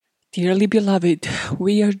Dearly beloved,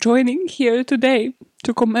 we are joining here today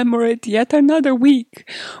to commemorate yet another week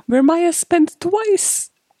where Maya spent twice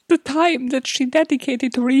the time that she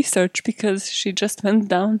dedicated to research because she just went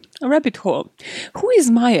down a rabbit hole. Who is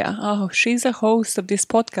Maya? Oh, she's a host of this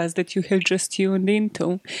podcast that you have just tuned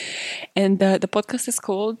into. And the podcast is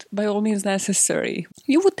called By All Means Necessary.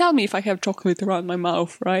 You would tell me if I have chocolate around my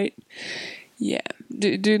mouth, right? Yeah.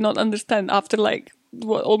 Do you not understand after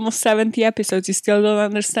almost 70 episodes, you still don't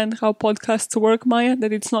understand how podcasts work, Maya?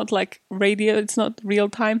 That it's not like radio, it's not real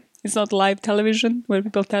time, it's not live television where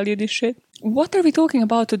people tell you this shit. What are we talking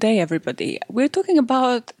about today, everybody? We're talking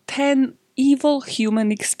about 10 evil human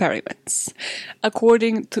experiments,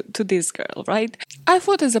 according to this girl, right? I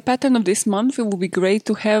thought as a pattern of this month, it would be great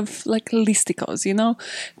to have like listicles,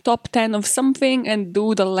 top 10 of something and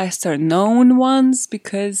do the lesser known ones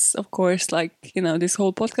because, of course, this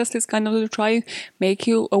whole podcast is kind of to try make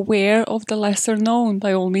you aware of the lesser known,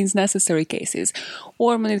 by all means necessary cases.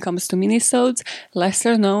 Or when it comes to minisodes,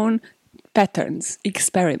 lesser known patterns,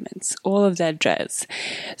 experiments, all of that jazz.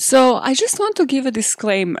 So I just want to give a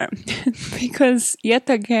disclaimer because yet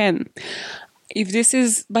again, if this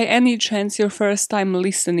is by any chance your first time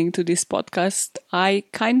listening to this podcast, I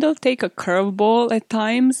kind of take a curveball at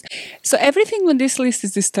times. So everything on this list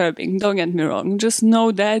is disturbing, don't get me wrong. Just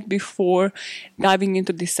know that before diving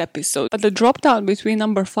into this episode. But the drop down between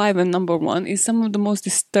number 5 and number 1 is some of the most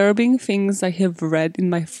disturbing things I have read in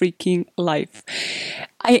my freaking life.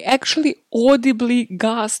 I actually audibly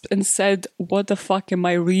gasped and said, what the fuck am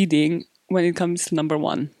I reading when it comes to number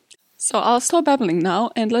 1? So I'll stop babbling now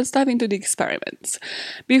and let's dive into the experiments.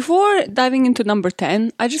 Before diving into number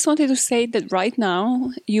 10, I just wanted to say that right now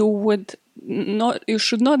you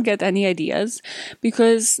should not get any ideas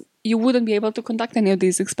because you wouldn't be able to conduct any of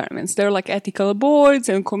these experiments. There are ethical boards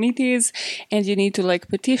and committees and you need to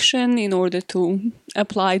petition in order to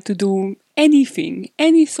apply to do anything,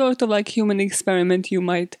 any sort of human experiment you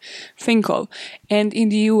might think of. And in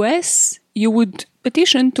the US, you would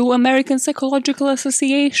petition to American Psychological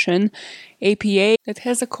Association, APA, that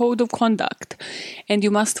has a code of conduct. And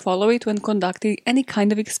you must follow it when conducting any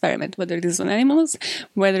kind of experiment, whether it is on animals,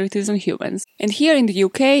 whether it is on humans. And here in the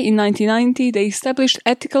UK, in 1990, they established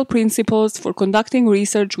ethical principles for conducting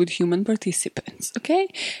research with human participants. Okay?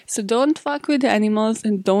 So don't fuck with animals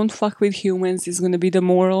and don't fuck with humans is going to be the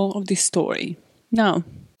moral of this story. Now,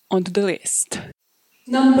 onto the list.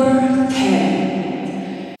 Number 10.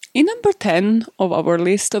 In number 10 of our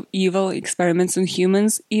list of evil experiments on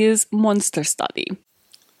humans is Monster Study.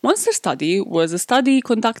 Monster Study was a study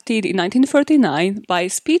conducted in 1939 by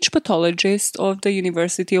speech pathologists of the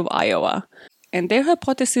University of Iowa. And their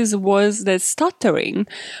hypothesis was that stuttering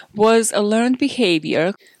was a learned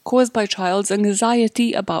behavior caused by child's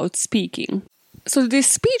anxiety about speaking. So this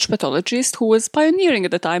speech pathologist, who was pioneering at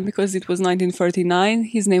the time because it was 1939,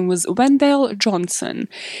 his name was Wendell Johnson.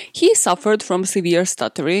 He suffered from severe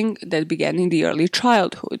stuttering that began in the early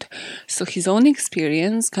childhood. So his own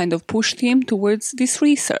experience kind of pushed him towards this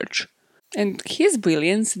research. And his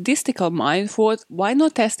brilliant statistical mind thought, why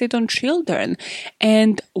not test it on children?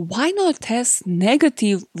 And why not test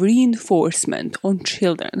negative reinforcement on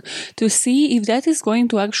children to see if that is going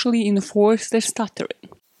to actually enforce their stuttering?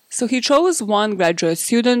 So he chose one graduate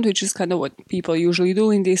student, which is kind of what people usually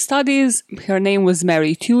do in these studies. Her name was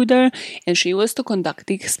Mary Tudor, and she was to conduct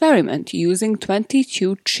the experiment using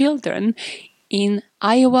 22 children in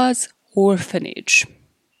Iowa's orphanage.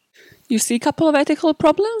 You see a couple of ethical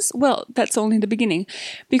problems? Well, that's only the beginning,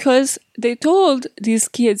 because they told these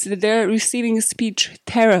kids that they're receiving speech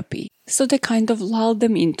therapy. So they kind of lulled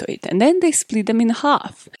them into it, and then they split them in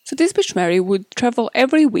half. So this bitch Mary would travel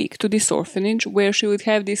every week to this orphanage where she would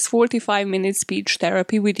have this 45-minute speech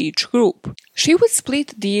therapy with each group. She would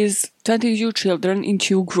split these 22 children in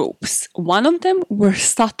 2 groups. One of them were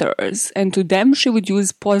stutterers, and to them she would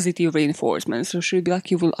use positive reinforcement. So she would be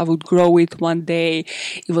like, I would grow it one day,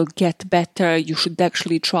 it will get better, you should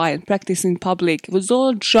actually try and practice in public. It was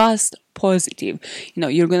all just positive.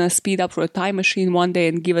 You're going to speed up for a time machine one day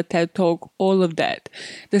and give a TED talk, all of that.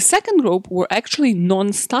 The second group were actually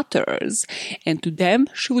non-stutterers, and to them,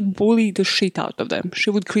 she would bully the shit out of them. She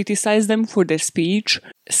would criticize them for their speech,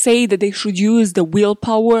 say that they should use the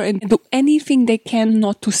willpower and do anything they can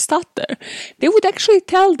not to stutter. They would actually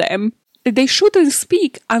tell them that they shouldn't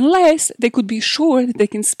speak unless they could be sure that they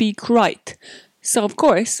can speak right. So, of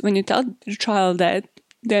course, when you tell the child that,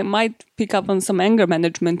 they might pick up on some anger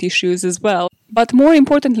management issues as well. But more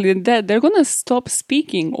importantly than that, they're going to stop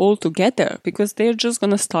speaking altogether because they're just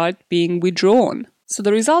going to start being withdrawn. So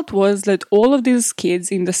the result was that all of these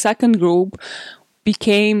kids in the second group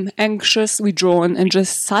became anxious, withdrawn, and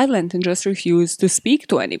just silent and just refused to speak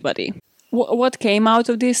to anybody. What came out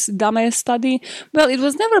of this dumbass study? Well, it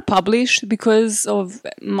was never published because of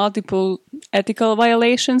multiple ethical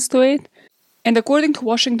violations to it. And according to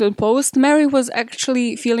Washington Post, Mary was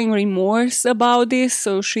actually feeling remorse about this,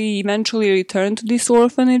 so she eventually returned to this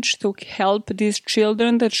orphanage to help these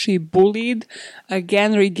children that she bullied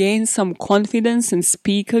again regain some confidence and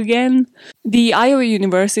speak again. The Iowa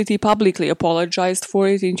University publicly apologized for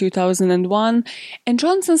it in 2001, and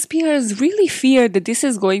Johnson Spears really feared that this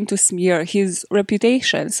is going to smear his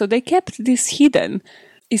reputation, so they kept this hidden.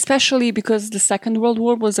 Especially because the Second World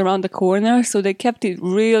War was around the corner, so they kept it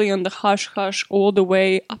really on the hush-hush all the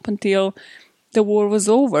way up until the war was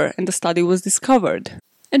over and the study was discovered.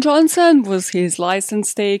 And Johnson, was his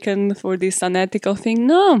license taken for this unethical thing?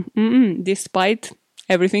 No, despite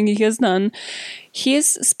everything he has done,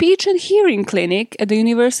 his speech and hearing clinic at the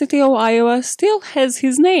University of Iowa still has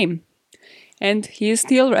his name. And he is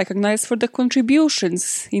still recognized for the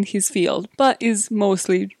contributions in his field, but is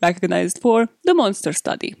mostly recognized for the monster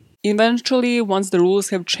study. Eventually, once the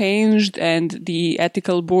rules have changed and the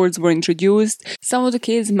ethical boards were introduced, some of the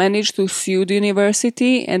kids managed to sue the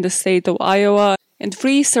university and the state of Iowa, and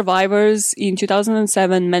 3 survivors in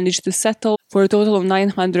 2007 managed to settle for a total of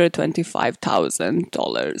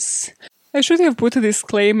 $925,000. I should have put a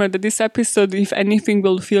disclaimer that this episode, if anything,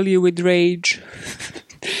 will fill you with rage.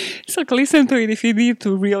 So listen to it if you need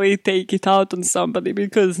to really take it out on somebody,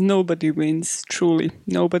 because nobody wins. Truly,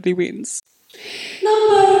 nobody wins.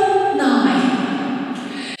 Number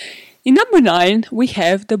 9. In number 9, we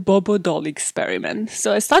have the Bobo doll experiment.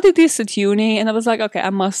 So I studied this at uni and I was like, okay, I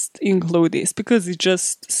must include this because it's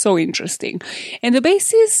just so interesting. And the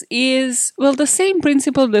basis is, well, the same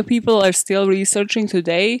principle that people are still researching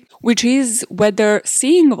today, which is whether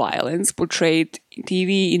seeing violence portrayed in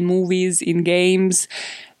TV, in movies, in games,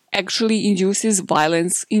 actually induces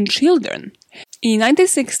violence in children. In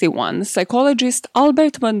 1961, psychologist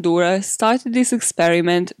Albert Bandura started this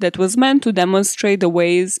experiment that was meant to demonstrate the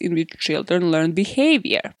ways in which children learn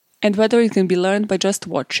behavior, and whether it can be learned by just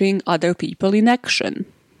watching other people in action.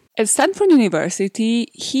 At Stanford University,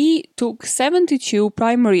 he took 72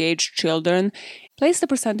 primary-age children, placed a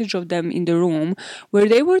percentage of them in the room, where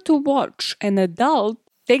they were to watch an adult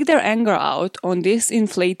take their anger out on this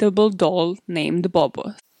inflatable doll named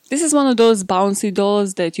Bobo. This is one of those bouncy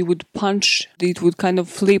dolls that you would punch, it would kind of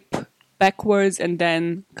flip backwards and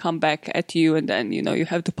then come back at you, and then, you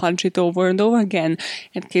have to punch it over and over again.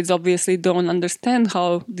 And kids obviously don't understand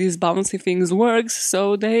how these bouncy things works,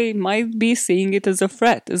 so they might be seeing it as a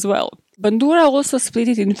threat as well. Bandura also split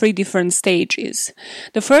it in 3 different stages.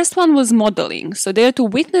 The first one was modeling, so they had to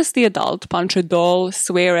witness the adult punch a doll,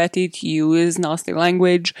 swear at it, use nasty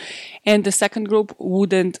language, and the second group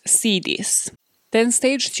wouldn't see this. Then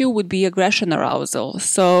stage 2 would be aggression arousal.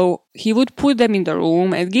 So he would put them in the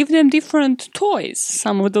room and give them different toys.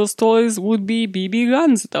 Some of those toys would be BB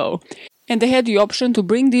guns though. And they had the option to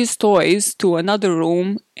bring these toys to another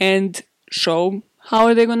room and show how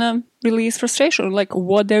are they gonna release frustration, like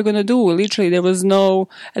what they're gonna do. Literally, there was no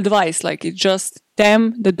advice, like it's just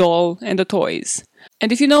them, the doll, and the toys.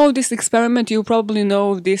 And if you know this experiment, you probably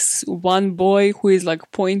know this one boy who is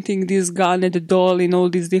like pointing this gun at the doll in all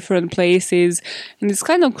these different places. And it's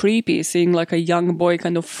kind of creepy seeing like a young boy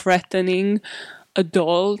kind of threatening a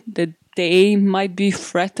doll that they might be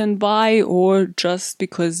threatened by, or just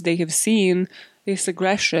because they have seen this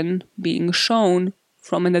aggression being shown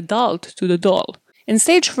from an adult to the doll. And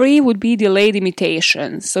stage 3 would be delayed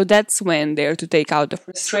imitation. So that's when they're to take out the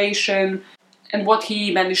frustration. And what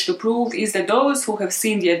he managed to prove is that those who have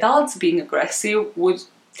seen the adults being aggressive would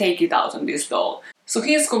take it out on this doll. So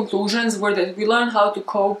his conclusions were that we learn how to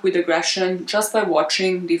cope with aggression just by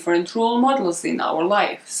watching different role models in our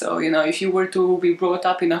life. So, if you were to be brought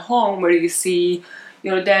up in a home where you see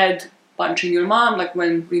your dad punching your mom, like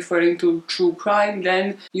when referring to true crime,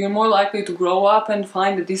 then you're more likely to grow up and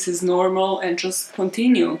find that this is normal and just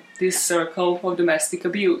continue this circle of domestic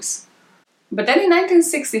abuse. But then in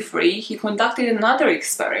 1963, he conducted another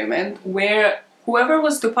experiment where whoever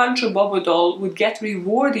was to punch a Bobo doll would get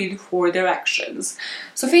rewarded for their actions.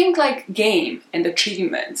 So think like game and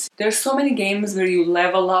achievements. There's so many games where you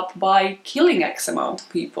level up by killing X amount of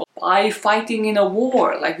people, by fighting in a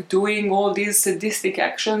war, like doing all these sadistic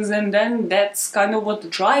actions, and then that's kind of what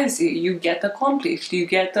drives you. You get accomplished, you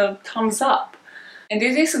get a thumbs up. And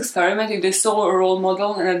in this experiment, if they saw a role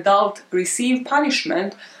model, an adult, receive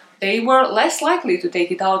punishment, they were less likely to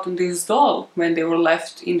take it out on this doll when they were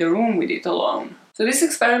left in the room with it alone. So this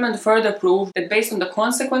experiment further proved that based on the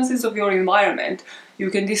consequences of your environment,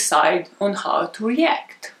 you can decide on how to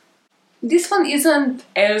react. This one isn't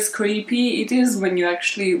as creepy. It is when you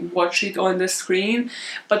actually watch it on the screen,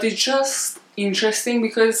 but it's just interesting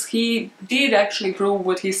because he did actually prove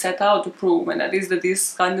what he set out to prove, and that is that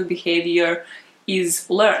this kind of behavior is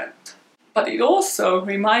learned. But it also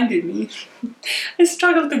reminded me, I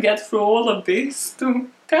struggled to get through all of this to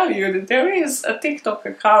tell you that there is a TikTok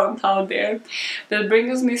account out there that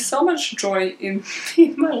brings me so much joy in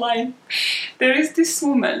my life. There is this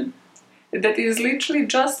woman that is literally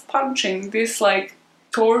just punching this like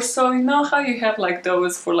torso. You know how you have like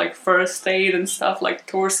those for like first aid and stuff, like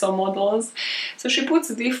torso models? So she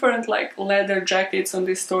puts different like leather jackets on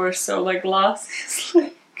this torso, like glasses.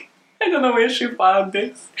 Like, I don't know where she found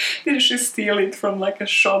this. Did she steal it from like a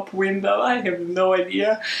shop window? I have no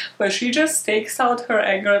idea. But she just takes out her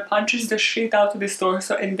anger, punches the shit out of this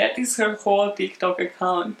torso, and that is her whole TikTok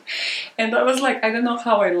account. And I was like, I don't know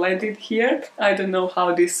how I landed here. I don't know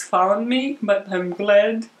how this found me, but I'm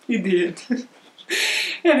glad it did.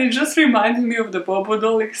 And it just reminded me of the Bobo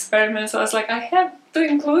doll experiment. So I was like, I have to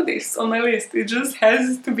include this on my list. It just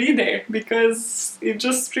has to be there because it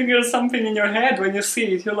just triggers something in your head when you see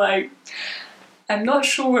it. You're like, I'm not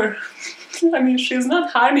sure. I mean, she's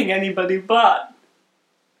not harming anybody, but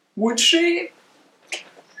would she?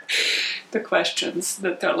 The questions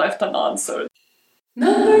that are left unanswered.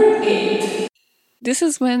 Number 8. This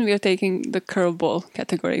is when we are taking the curveball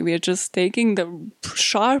category. We are just taking the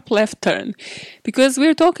sharp left turn because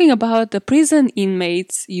we're talking about the prison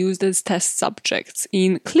inmates used as test subjects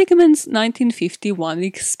in Kligman's 1951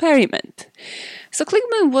 experiment. So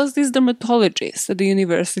Kligman was this dermatologist at the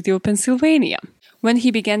University of Pennsylvania when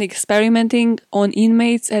he began experimenting on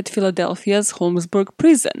inmates at Philadelphia's Holmesburg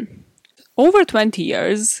prison. Over 20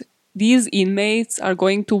 years, these inmates are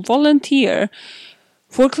going to volunteer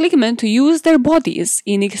for Kligman to use their bodies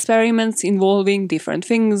in experiments involving different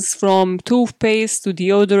things from toothpaste to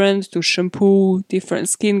deodorant to shampoo, different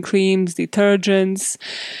skin creams, detergents,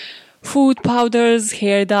 food powders,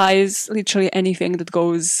 hair dyes, literally anything that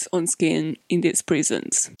goes on skin in these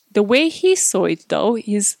prisons. The way he saw it, though,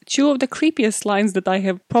 is two of the creepiest lines that I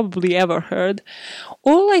have probably ever heard.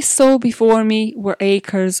 All I saw before me were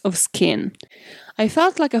acres of skin. I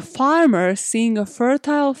felt like a farmer seeing a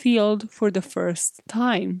fertile field for the first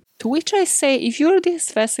time. To which I say, if you're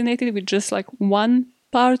this fascinated with just like one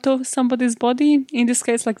part of somebody's body, in this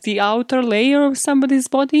case like the outer layer of somebody's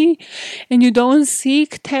body, and you don't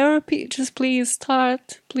seek therapy, just please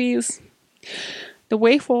start, please. The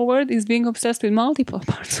way forward is being obsessed with multiple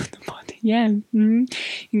parts of the body. Yeah,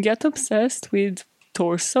 you get obsessed with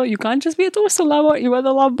torso. You can't just be a torso lover, you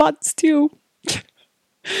gotta love butts too.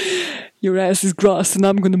 Your ass is grass and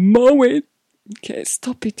I'm gonna mow it. Okay,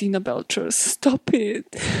 stop it, Tina Belcher. Stop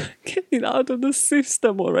it. Get it out of the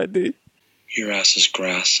system already. Your ass is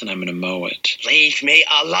grass and I'm gonna mow it. Leave me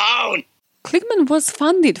alone! Kligman was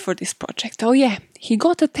funded for this project. Oh yeah, he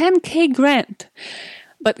got a 10K grant.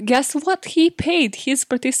 But guess what he paid his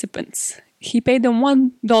participants? He paid them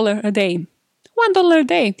 $1 a day. $1 a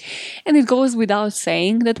day. And it goes without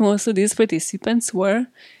saying that most of these participants were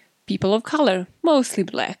people of color, mostly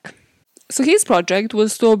black. So his project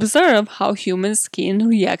was to observe how human skin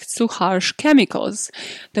reacts to harsh chemicals,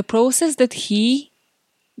 the process that he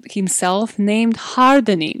himself named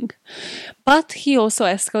hardening. But he also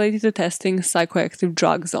escalated to testing psychoactive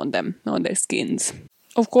drugs on them, on their skins.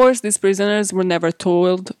 Of course, these prisoners were never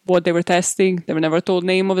told what they were testing, they were never told the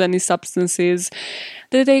name of any substances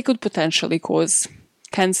that they could potentially cause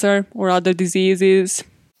cancer or other diseases.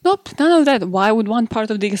 Nope, none of that. Why would one part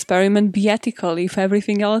of the experiment be ethical if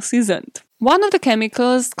everything else isn't? One of the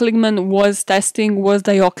chemicals Kligman was testing was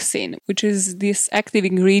dioxin, which is this active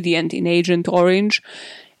ingredient in Agent Orange.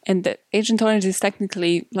 And the Agent Orange is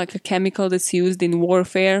technically like a chemical that's used in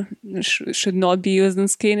warfare. Should not be used on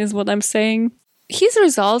skin, is what I'm saying. His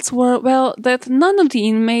results were, well, that none of the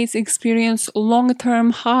inmates experienced long-term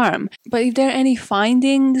harm. But if there are any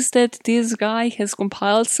findings that this guy has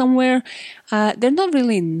compiled somewhere, they're not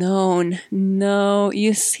really known. No,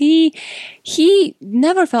 you see, he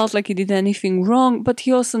never felt like he did anything wrong, but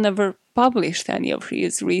he also never published any of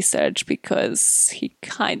his research because he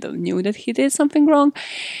kind of knew that he did something wrong.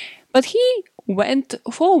 But he went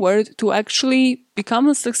forward to actually become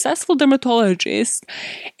a successful dermatologist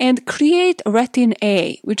and create Retin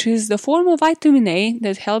A, which is the form of vitamin A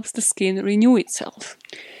that helps the skin renew itself.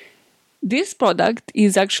 This product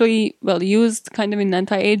is actually, used kind of in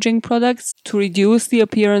anti-aging products to reduce the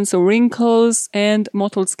appearance of wrinkles and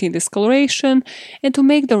mottled skin discoloration and to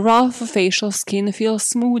make the rough facial skin feel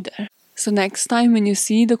smoother. So next time when you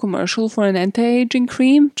see the commercial for an anti-aging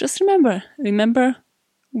cream, just remember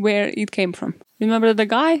where it came from. Remember the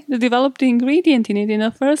guy that developed the ingredient in it in the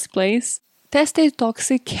first place? Tested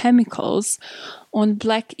toxic chemicals on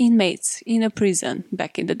black inmates in a prison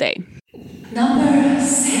back in the day. Number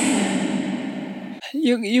 7.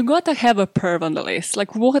 You gotta have a perv on the list.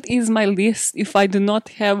 Like, what is my list if I do not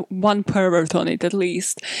have one pervert on it at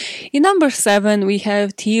least? In number 7, we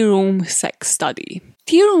have tea room sex study.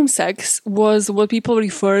 Tea room sex was what people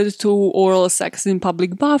referred to oral sex in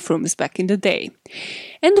public bathrooms back in the day.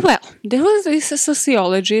 And well, there was this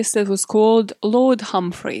sociologist that was called Lord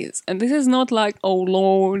Humphreys. And this is not like, oh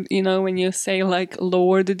Lord, you know, when you say like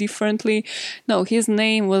Lord differently. No, his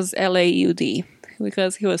name was Laud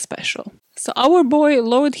because he was special. So our boy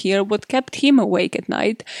Lord here, what kept him awake at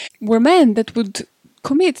night were men that would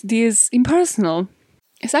commit these impersonal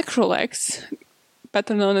sexual acts,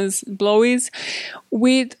 better known as blowies,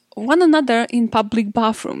 with one another in public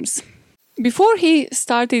bathrooms. Before he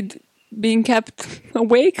started being kept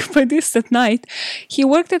awake by this at night, he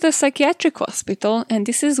worked at a psychiatric hospital, and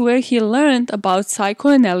this is where he learned about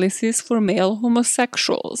psychoanalysis for male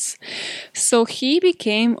homosexuals. So he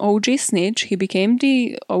became OG Snitch, he became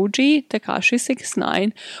the OG Tekashi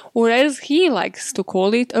 69, or as he likes to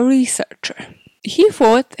call it, a researcher. He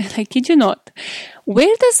thought, and I kid you not,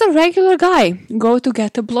 where does a regular guy go to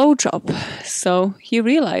get a blowjob? So he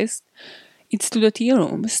realized it's to the tea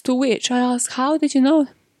rooms, to which I asked, how did you know,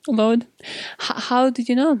 Lord? How did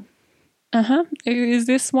you know? Is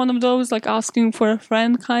this one of those like asking for a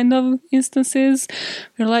friend kind of instances?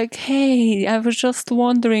 You're like, hey, I was just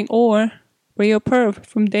wondering, or were you a perv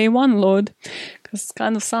from day one, Lord? Because it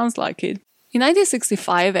kind of sounds like it. In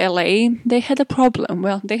 1965, LA, they had a problem.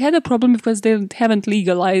 Well, they had a problem because they haven't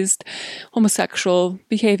legalized homosexual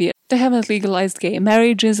behavior. They haven't legalized gay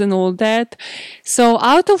marriages and all that. So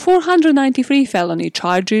out of 493 felony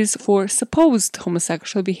charges for supposed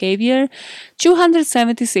homosexual behavior,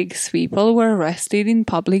 276 people were arrested in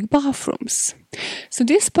public bathrooms. So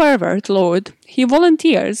this pervert, Lord, he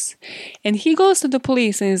volunteers and he goes to the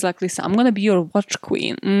police and he's like, listen, I'm going to be your watch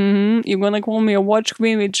queen. You're going to call me a watch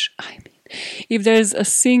queen, which... if there's a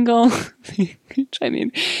single, you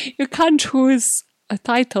can't choose a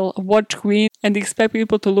title, a watch queen, and expect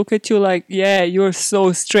people to look at you like, yeah, you're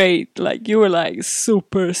so straight, like you're like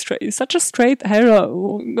super straight, such a straight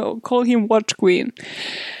hero, go call him watch queen.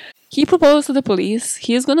 He proposed to the police,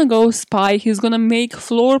 he's gonna go spy, he's gonna make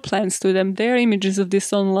floor plans to them. There are images of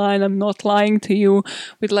this online, I'm not lying to you,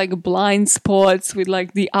 with like blind spots, with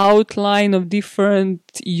like the outline of different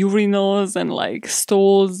urinals and like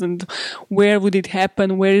stalls and where would it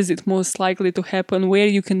happen, where is it most likely to happen, where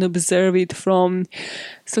you can observe it from.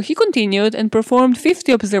 So he continued and performed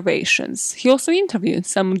 50 observations. He also interviewed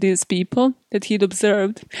some of these people that he'd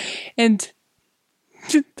observed, and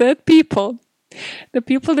the people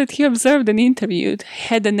that he observed and interviewed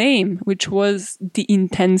had a name, which was the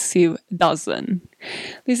Intensive Dozen.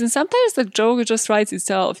 Listen, sometimes the joke just writes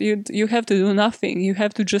itself. You have to do nothing. You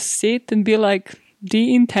have to just sit and be like,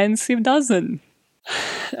 the Intensive Dozen.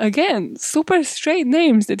 Again, super straight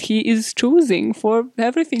names that he is choosing for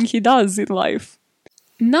everything he does in life.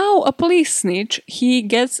 Now, a police snitch, he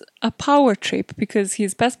gets a power trip because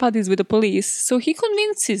he's best buddies with the police, so he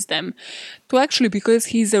convinces them to actually, because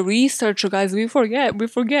he's a researcher, guys, we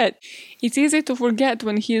forget. It's easy to forget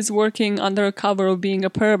when he is working under a cover of being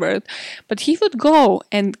a pervert, but he would go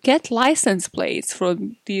and get license plates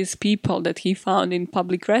from these people that he found in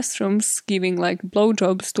public restrooms, giving like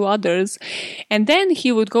blowjobs to others, and then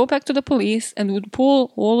he would go back to the police and would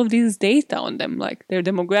pull all of these data on them, like their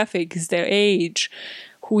demographics, their age,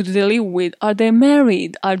 who do they live with, are they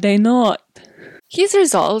married, are they not? His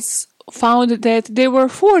results found that there were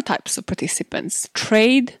 4 types of participants: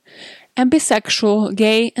 trade, bisexual,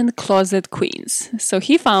 gay, and closet queens. So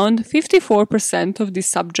he found 54% of these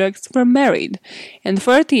subjects were married, and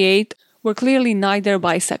 38 were clearly neither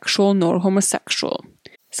bisexual nor homosexual.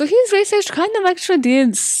 So his research kind of actually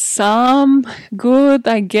did some good,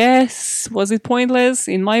 I guess. Was it pointless?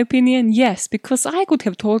 In my opinion, yes, because I could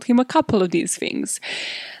have told him a couple of these things.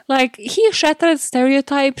 Like, he shattered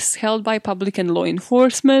stereotypes held by public and law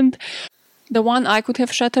enforcement. The one I could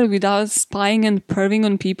have shattered without spying and perving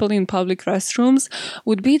on people in public restrooms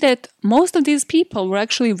would be that most of these people were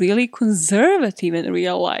actually really conservative in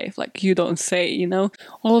real life. Like, you don't say, you know?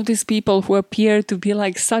 All of these people who appear to be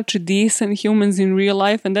like such decent humans in real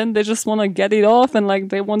life, and then they just want to get it off and like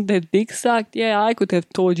they want their dick sucked. Yeah, I could have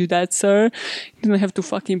told you that, sir. You didn't have to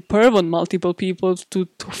fucking perv on multiple people to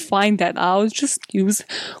find that out. Just use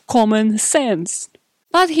common sense.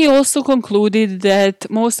 But he also concluded that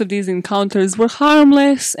most of these encounters were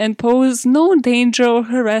harmless and posed no danger or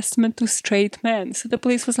harassment to straight men. So the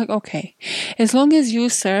police was like, okay, as long as you,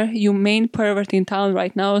 sir, you main pervert in town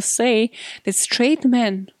right now, say that straight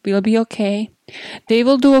men will be okay, they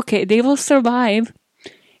will do okay, they will survive,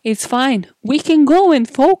 it's fine. We can go and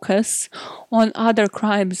focus on other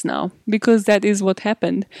crimes now, because that is what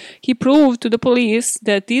happened. He proved to the police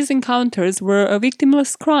that these encounters were a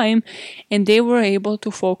victimless crime and they were able to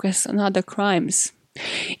focus on other crimes.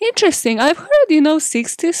 Interesting. I've heard,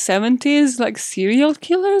 60s, 70s, like serial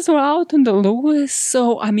killers were out on the loose.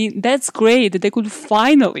 So, that's great that they could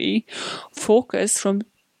finally focus from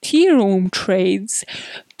tea room trades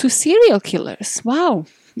to serial killers. Wow.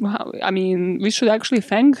 Wow, we should actually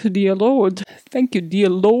thank dear Lord. Thank you, dear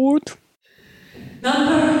Lord.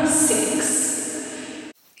 Number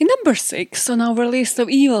 6. In number 6 on our list of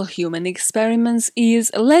evil human experiments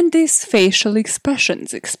is Landis facial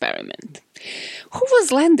expressions experiment. Who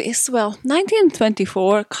was Landis? Well,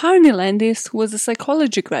 1924, Carney Landis, who was a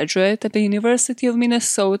psychology graduate at the University of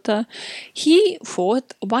Minnesota, he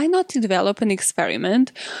thought, why not develop an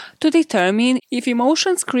experiment to determine if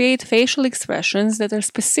emotions create facial expressions that are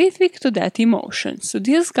specific to that emotion. So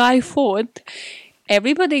this guy thought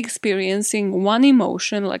everybody experiencing one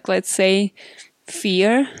emotion, like let's say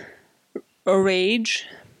fear or rage,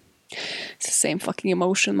 it's the same fucking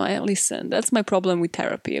emotion, Maya. Listen, that's my problem with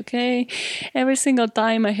therapy, okay? Every single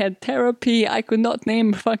time I had therapy, I could not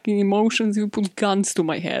name fucking emotions. You put guns to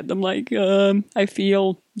my head. I'm like, I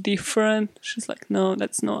feel different. She's like, no,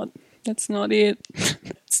 that's not it.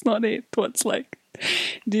 That's not it. What's like,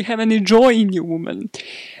 do you have any joy in you, woman?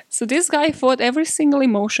 So this guy thought every single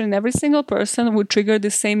emotion, every single person would trigger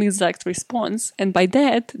the same exact response, and by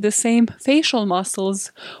that, the same facial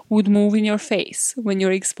muscles would move in your face when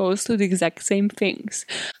you're exposed to the exact same things.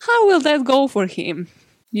 How will that go for him?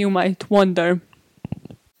 You might wonder.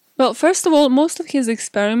 Well, first of all, most of his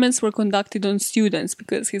experiments were conducted on students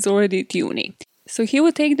because he's already at uni. So he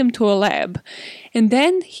would take them to a lab, and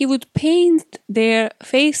then he would paint their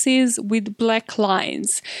faces with black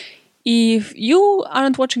lines. If you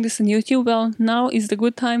aren't watching this on YouTube, well, now is the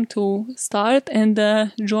good time to start and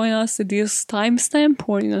join us at this timestamp,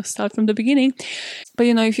 or start from the beginning. But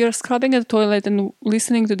if you're scrubbing at the toilet and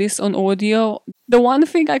listening to this on audio, the one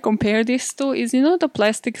thing I compare this to is, the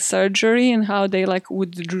plastic surgery and how they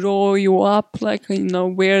would draw you up,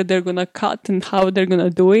 where they're gonna cut and how they're gonna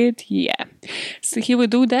do it. Yeah. So he would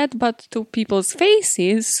do that, but to people's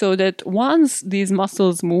faces, so that once these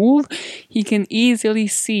muscles move, he can easily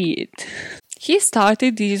see it. He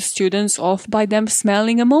started these students off by them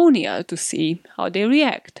smelling ammonia to see how they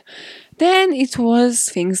react. Then it was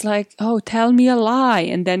things like, oh, tell me a lie,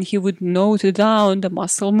 and then he would note down the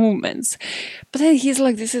muscle movements. But then he's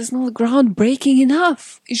like, this is not groundbreaking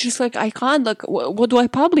enough. It's just like, I can't, what do I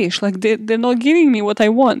publish? They're not giving me what I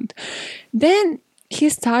want. Then he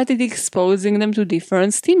started exposing them to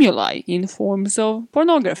different stimuli in forms of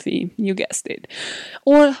pornography, you guessed it,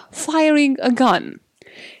 or firing a gun.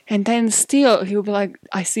 And then still, he would be like,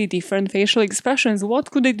 I see different facial expressions.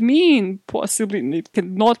 What could it mean? It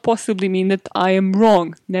cannot possibly mean that I am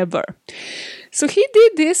wrong. Never. So he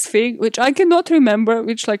did this thing, which I cannot remember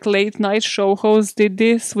which late night show host did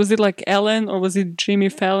this. Was it Ellen or was it Jimmy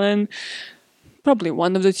Fallon? Probably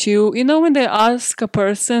one of the two. When they ask a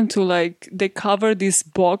person to they cover this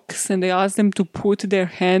box and they ask them to put their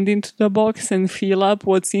hand into the box and feel up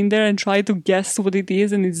what's in there and try to guess what it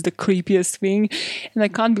is, and it's the creepiest thing. And I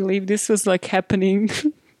can't believe this was happening.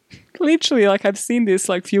 Literally, I've seen this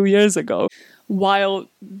few years ago, while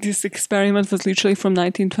this experiment was literally from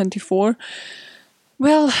 1924.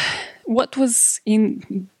 Well, what was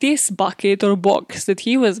in this bucket or box that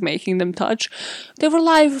he was making them touch, they were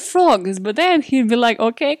live frogs. But then he'd be like,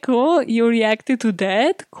 okay, cool, you reacted to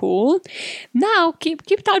that, cool. Now keep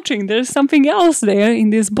touching, there's something else there in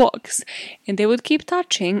this box. And they would keep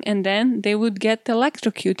touching, and then they would get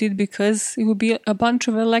electrocuted because it would be a bunch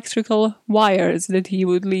of electrical wires that he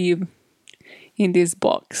would leave in this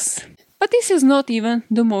box. But this is not even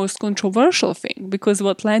the most controversial thing, because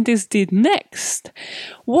what Landis did next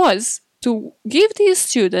was to give these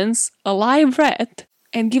students a live rat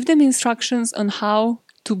and give them instructions on how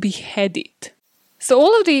to behead it. So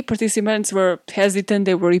all of the participants were hesitant,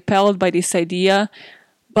 they were repelled by this idea,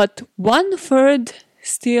 but 1/3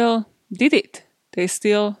 still did it. They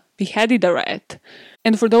still beheaded a rat.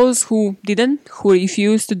 And for those who didn't, who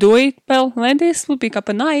refused to do it, well, Landis would pick up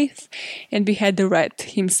a knife and behead the rat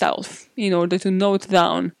himself in order to note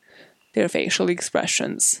down their facial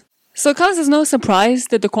expressions. So it comes as no surprise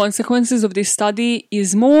that the consequences of this study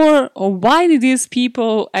is more, or why did these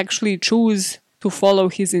people actually choose to follow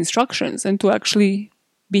his instructions and to actually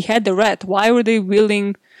behead the rat. Why were they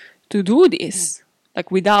willing to do this?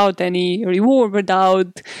 Like without any reward,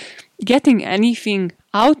 without getting anything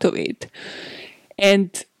out of it.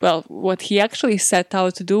 And, well, what he actually set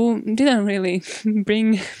out to do didn't really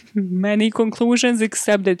bring many conclusions,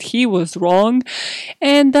 except that he was wrong,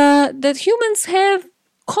 and that humans have a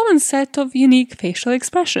common set of unique facial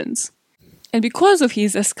expressions. And because of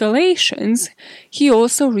his escalations, he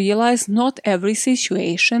also realized not every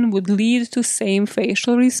situation would lead to same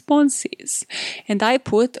facial responses. And I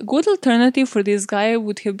put a good alternative for this guy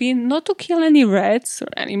would have been not to kill any rats or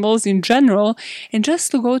animals in general, and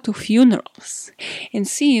just to go to funerals. And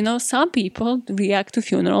see, some people react to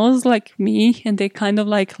funerals like me, and they kind of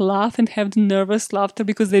like laugh and have the nervous laughter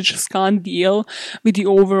because they just can't deal with the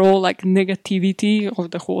overall like negativity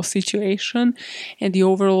of the whole situation and the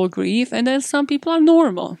overall grief. And then some people are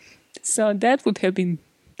normal. So that would have been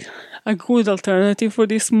a good alternative for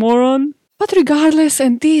this moron. But regardless,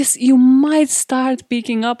 and this, you might start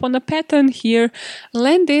picking up on a pattern here,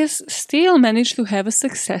 Landis still managed to have a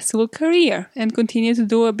successful career and continue to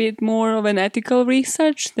do a bit more of an ethical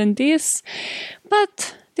research than this.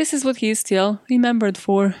 But this is what he is still remembered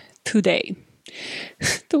for today.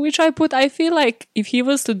 To which I put, I feel like if he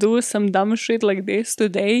was to do some dumb shit like this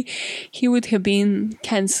today, he would have been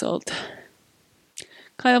cancelled.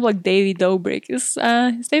 Kind of like David Dobrik. Is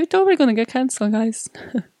David Dobrik gonna get cancelled, guys?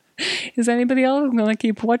 Is anybody else gonna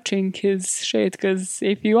keep watching his shit? Because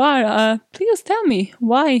if you are, please tell me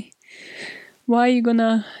why. Why are you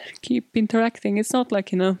gonna keep interacting? It's not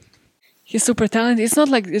like, he's super talented. It's not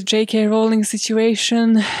like the J.K. Rowling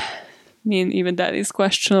situation. I mean, even that is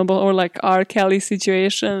questionable. Or like R. Kelly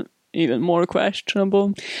situation, even more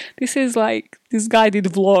questionable. This is like, this guy did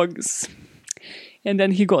vlogs. And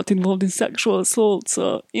then he got involved in sexual assault.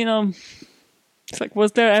 So, it's like,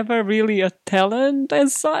 was there ever really a talent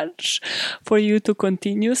as such for you to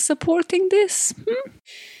continue supporting this?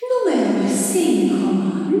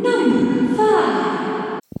 Number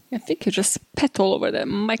 5. I think you just spat all over the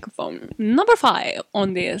microphone. Number 5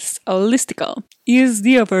 on this listicle is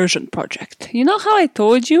the Aversion Project. You know how I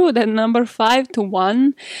told you that number 5 to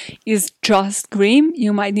 1 is just grim?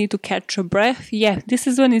 You might need to catch your breath. Yeah, this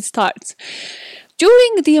is when it starts.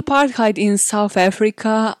 During the apartheid in South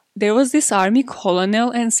Africa, there was this army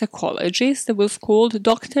colonel and psychologist that was called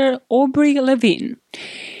Dr. Aubrey Levine.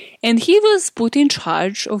 And he was put in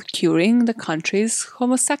charge of curing the country's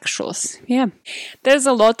homosexuals. Yeah, there's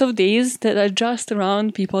a lot of these that are just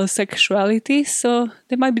around people's sexuality, so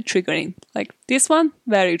they might be triggering. Like this one,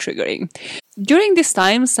 very triggering. During this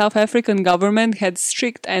time, South African government had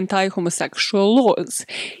strict anti-homosexual laws,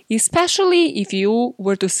 especially if you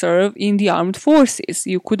were to serve in the armed forces.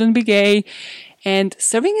 You couldn't be gay, and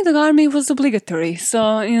serving in the army was obligatory. So,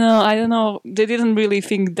 I don't know, they didn't really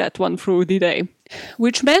think that one through, did they?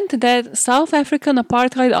 Which meant that South African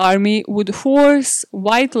apartheid army would force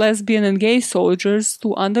white lesbian and gay soldiers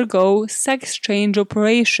to undergo sex change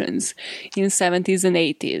operations in 70s and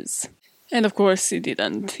 80s. And of course, it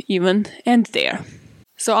didn't even end there.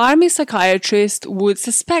 So army psychiatrists would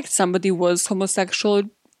suspect somebody was homosexual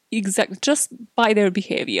just by their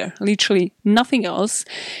behavior, literally nothing else,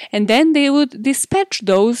 and then they would dispatch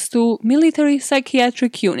those to military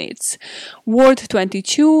psychiatric units, Ward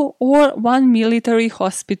 22 or one military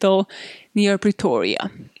hospital near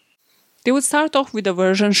Pretoria. They would start off with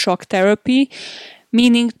aversion shock therapy,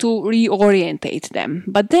 meaning to reorientate them.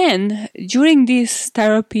 But then, during this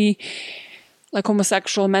therapy, like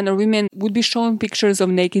homosexual men or women would be shown pictures of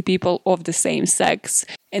naked people of the same sex.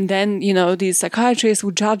 And then, these psychiatrists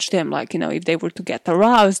would judge them, if they were to get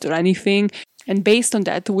aroused or anything. And based on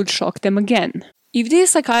that, would shock them again. If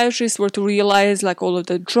these psychiatrists were to realize, all of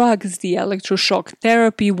the drugs, the electroshock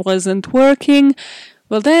therapy wasn't working,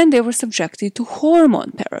 well, then they were subjected to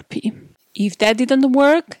hormone therapy. If that didn't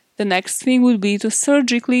work, the next thing would be to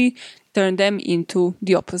surgically turn them into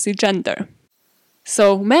the opposite gender.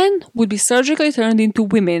 So men would be surgically turned into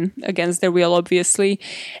women, against their will obviously,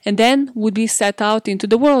 and then would be set out into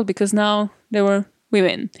the world because now they were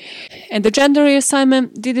women. And the gender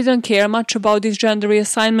reassignment, they didn't care much about this gender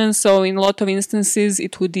reassignment, so in a lot of instances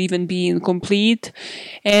it would even be incomplete,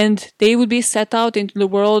 and they would be set out into the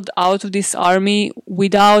world out of this army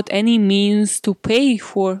without any means to pay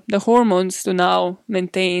for the hormones to now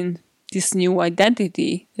maintain this new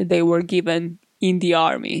identity that they were given in the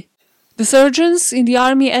army. The surgeons in the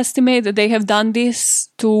army estimate that they have done this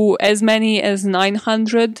to as many as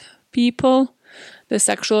 900 people, the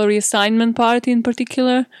sexual reassignment part in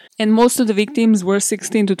particular, and most of the victims were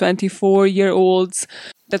 16 to 24-year-olds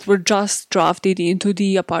that were just drafted into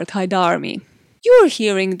the apartheid army. You're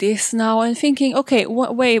hearing this now and thinking, okay,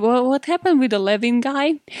 what happened with the Levin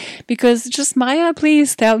guy? Because just Maya,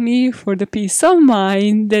 please tell me for the peace of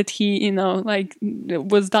mind that he,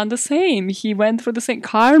 was done the same. He went for the same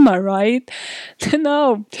karma, right?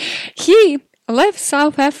 No. He left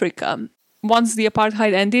South Africa once the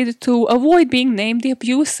apartheid ended to avoid being named the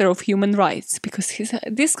abuser of human rights, because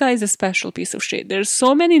this guy is a special piece of shit. There's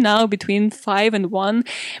so many now between 5 and 1,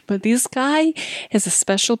 but this guy has a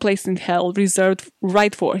special place in hell reserved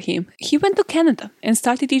right for him. He went to Canada and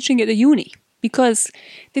started teaching at a uni because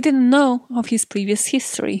they didn't know of his previous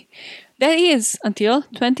history. That is, until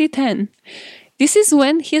 2010. This is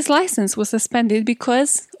when his license was suspended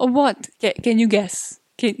because of what? Can you guess?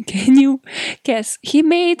 Can you guess? He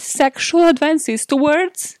made sexual advances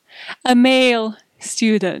towards a male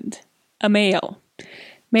student. A male.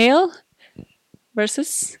 Male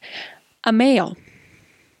versus a male.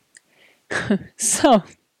 So,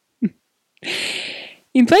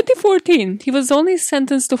 in 2014, he was only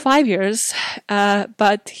sentenced to 5 years,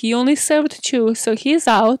 but he only served 2, so he's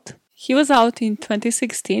out. He was out in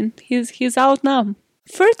 2016. He's out now.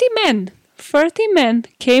 30 men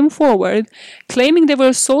came forward claiming they were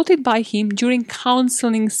assaulted by him during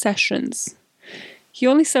counseling sessions. He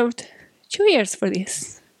only served 2 years for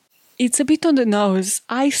this. It's a bit on the nose.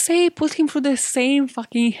 I say put him through the same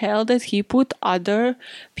fucking hell that he put other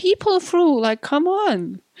people through. Like, come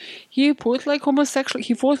on. He put he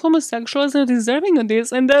thought homosexuals are deserving of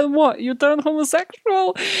this, and then what? You turn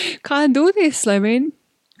homosexual? Can't do this, Levin.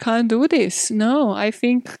 Can't do this. No, I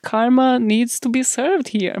think karma needs to be served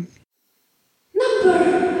here.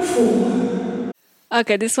 Number 4.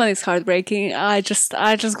 Okay, this one is heartbreaking. I just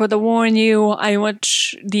gotta warn you. I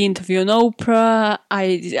watched the interview on Oprah.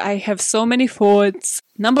 I have so many thoughts.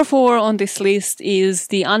 Number 4 on this list is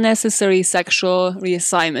the unnecessary sexual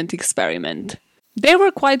reassignment experiment. There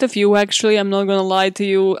were quite a few, actually. I'm not gonna lie to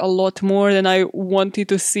you, a lot more than I wanted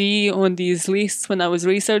to see on these lists when I was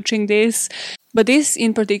researching this. But this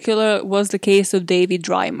in particular was the case of David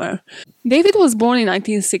Reimer. David was born in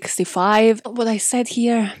 1965, what I said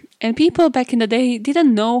here, and people back in the day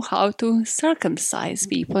didn't know how to circumcise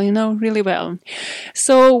people, really well.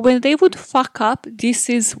 So when they would fuck up, this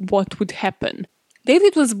is what would happen.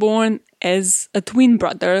 David was born as a twin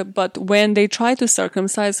brother, but when they tried to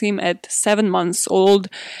circumcise him at 7 months old,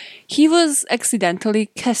 he was accidentally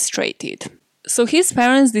castrated. So his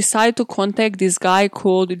parents decided to contact this guy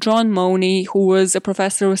called John Money, who was a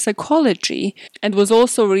professor of psychology and was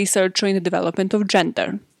also a researcher in the development of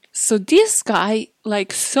gender. So this guy,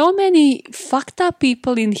 like so many fucked up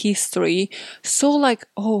people in history, saw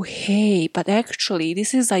oh hey, but actually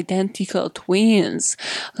this is identical twins.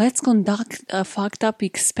 Let's conduct a fucked up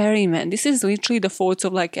experiment. This is literally the thoughts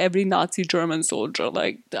of every Nazi German soldier.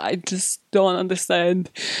 I just don't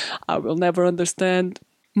understand. I will never understand.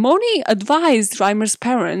 Money advised Reimer's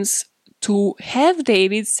parents to have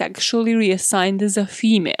David sexually reassigned as a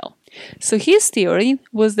female. So his theory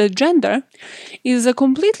was that gender is a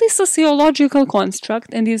completely sociological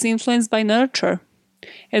construct and is influenced by nurture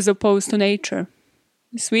as opposed to nature.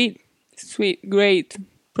 Sweet, great,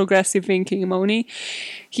 progressive thinking, Money.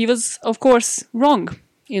 He was, of course, wrong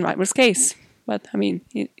in Reimer's case. But,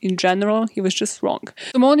 in general, he was just wrong.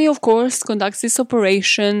 So Money, of course, conducts this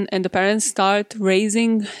operation and the parents start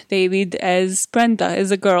raising David as Brenda,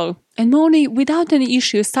 as a girl. And Money, without any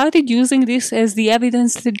issue, started using this as the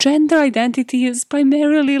evidence that gender identity is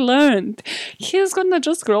primarily learned. He's gonna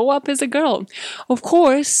just grow up as a girl. Of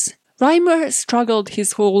course, Reimer struggled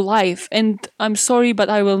his whole life, and I'm sorry, but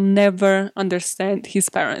I will never understand his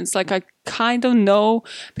parents. I kind of know,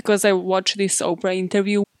 because I watched this Oprah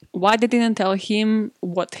interview, why they didn't tell him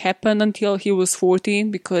what happened until he was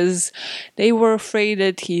 14, because they were afraid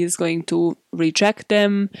that he is going to reject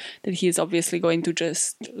them, that he is obviously going to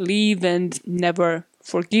just leave and never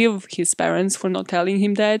forgive his parents for not telling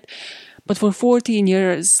him that. But for 14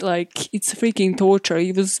 years, it's freaking torture.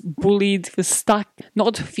 He was bullied, he was stuck,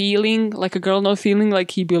 not feeling like a girl, not feeling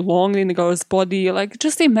like he belonged in a girl's body.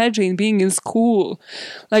 Just imagine being in school.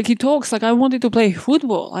 He talks I wanted to play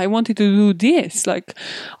football. I wanted to do this.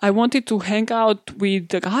 I wanted to hang out with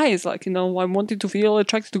the guys. I wanted to feel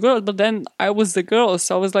attracted to girls. But then I was the girl,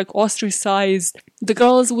 so I was ostracized. The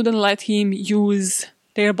girls wouldn't let him use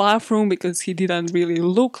their bathroom because he didn't really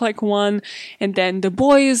look like one, and then the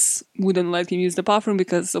boys wouldn't let him use the bathroom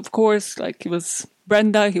because, of course, he was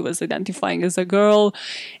Brenda, he was identifying as a girl,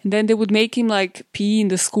 and then they would make him pee in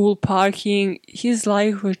the school parking. His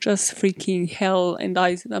life was just freaking hell, and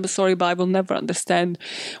I'm sorry, but I will never understand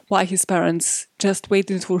why his parents just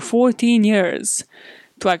waited for 14 years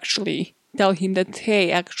to actually tell him that,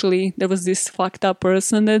 hey, actually, there was this fucked up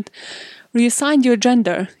person that reassigned your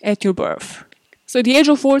gender at your birth. So at the age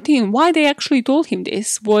of 14, why they actually told him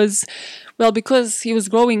this was, well, because he was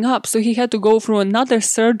growing up, so he had to go through another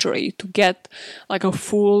surgery to get like a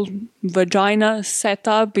full vagina set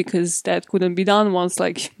up, because that couldn't be done once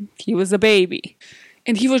like he was a baby.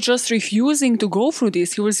 And he was just refusing to go through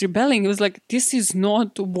this. He was rebelling. He was like, this is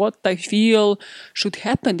not what I feel should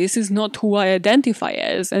happen. This is not who I identify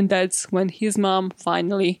as. And that's when his mom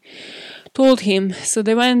finally told him. So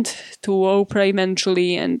they went to Oprah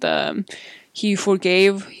eventually, and he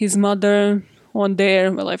forgave his mother on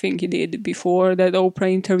there. Well, I think he did before that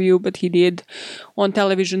Oprah interview, but he did on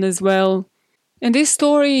television as well. And this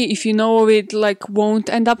story, if you know of it, like won't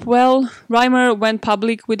end up well. Reimer went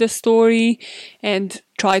public with the story and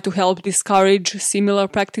tried to help discourage similar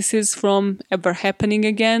practices from ever happening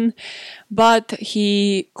again. But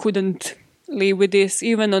he couldn't live with this.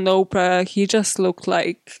 Even on Oprah, he just looked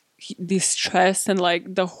like distressed, and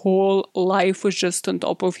like the whole life was just on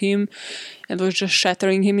top of him and was just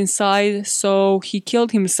shattering him inside. So he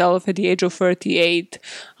killed himself at the age of 38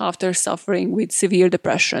 after suffering with severe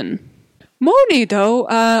depression. Morley, though,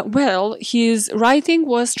 well, his writing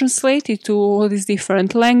was translated to all these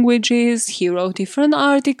different languages. He wrote different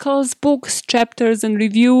articles, books, chapters, and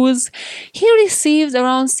reviews. He received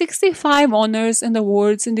around 65 honors and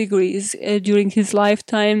awards and degrees during his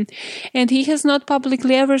lifetime, and he has not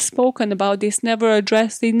publicly ever spoken about this, never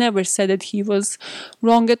addressed it, never said that he was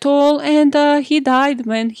wrong at all, and he died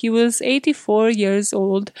when he was 84 years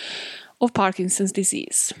old of Parkinson's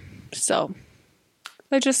disease. So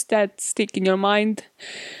let just that stick in your mind.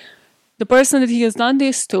 The person that he has done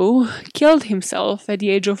this to killed himself at the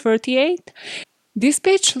age of 38. This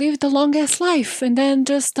bitch lived a long-ass life and then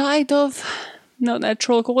just died of, not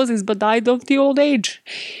natural causes, but died of the old age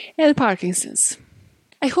and Parkinson's.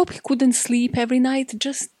 I hope he couldn't sleep every night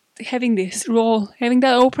just having this role, having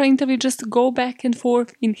that Oprah interview just go back and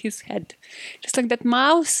forth in his head. Just like that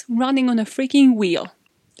mouse running on a freaking wheel.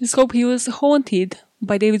 Just hope he was haunted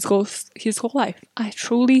by David's ghost his whole life. I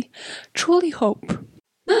truly, truly hope.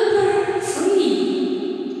 Number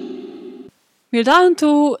 3. We're down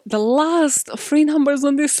to the last 3 numbers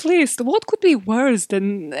on this list. What could be worse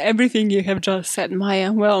than everything you have just said,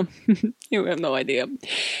 Maya? Well, you have no idea.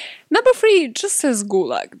 Number 3 just says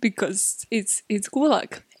Gulag, because it's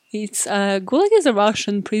Gulag. Gulag is a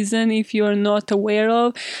Russian prison, if you're not aware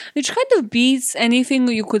of, which kind of beats anything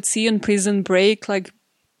you could see on Prison Break, like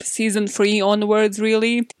season 3 onwards,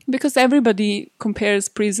 really, because everybody compares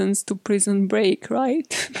prisons to Prison Break,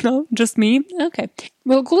 right? No, just me? Okay.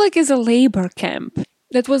 Well, Gulag is a labor camp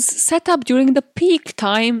that was set up during the peak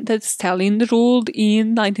time that Stalin ruled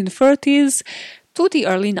in 1930s to the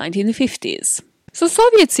early 1950s. So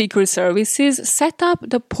Soviet secret services set up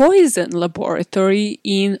the poison laboratory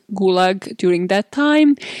in Gulag during that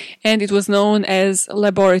time, and it was known as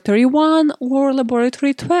Laboratory 1 or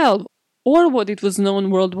Laboratory 12. Or what it was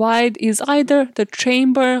known worldwide is either the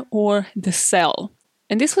chamber or the cell.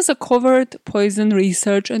 And this was a covert poison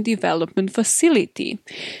research and development facility,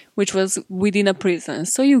 which was within a prison.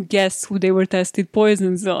 So you guess who they were tested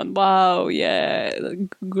poisons on. Wow, yeah,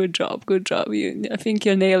 good job. I think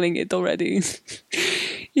you're nailing it already.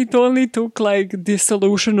 It only took like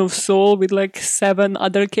dissolution of soul with like 7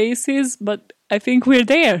 other cases, but I think we're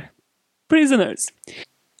there. Prisoners.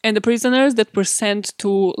 And the prisoners that were sent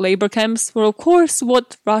to labor camps were, of course,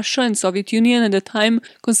 what Russia and Soviet Union at the time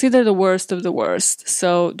considered the worst of the worst.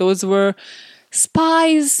 So those were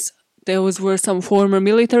spies, those were some former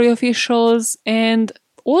military officials, and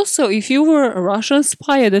also if you were a Russian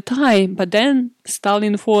spy at the time, but then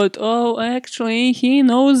Stalin thought, oh, actually, he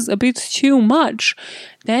knows a bit too much,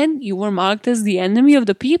 then you were marked as the enemy of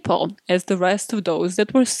the people, as the rest of those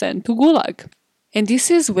that were sent to Gulag. And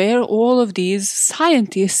this is where all of these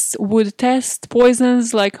scientists would test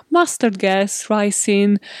poisons like mustard gas,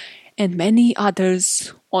 ricin, and many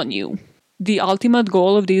others on you. The ultimate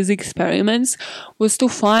goal of these experiments was to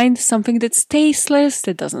find something that's tasteless,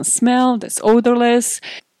 that doesn't smell, that's odorless,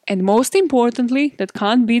 and most importantly, that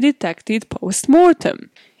can't be detected post-mortem.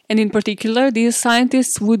 And in particular, these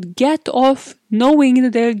scientists would get off knowing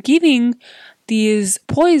that they're giving these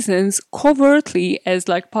poisons covertly as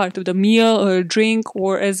like part of the meal or drink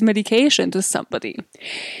or as medication to somebody.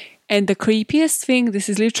 And the creepiest thing, this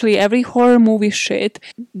is literally every horror movie shit,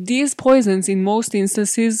 these poisons in most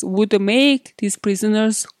instances would make these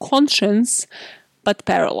prisoners conscious but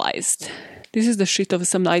paralyzed. This is the shit of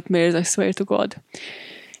some nightmares, I swear to God.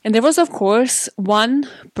 And there was, of course, one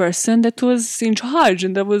person that was in charge,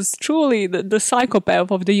 and that was truly the psychopath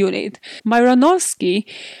of the unit. Myranovsky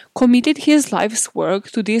committed his life's work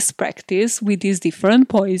to this practice with these different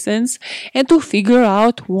poisons and to figure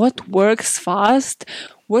out what works fast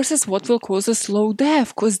versus what will cause a slow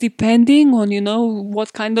death. Because depending on,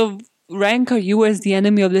 what kind of rank are you as the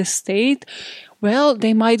enemy of the state, well,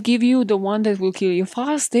 they might give you the one that will kill you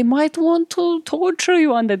fast. They might want to torture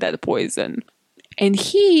you under that poison. And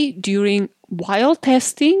he, during while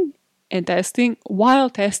testing and retesting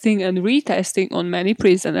on many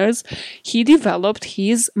prisoners, he developed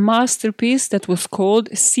his masterpiece that was called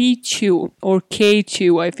C2 or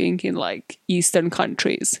K2, I think, in Eastern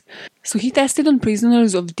countries. So he tested on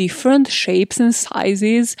prisoners of different shapes and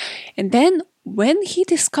sizes, and then when he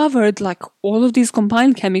discovered all of these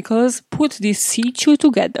combined chemicals, put this C2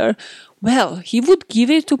 together, well, he would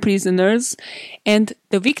give it to prisoners, and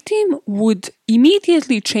the victim would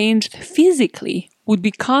immediately change physically, would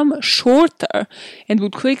become shorter, and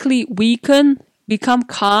would quickly weaken, become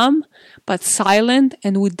calm, but silent,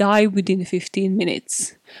 and would die within 15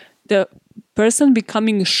 minutes. The person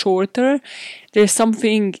becoming shorter, there's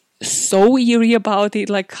something so eerie about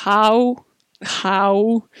it, how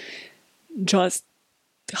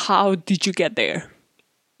did you get there?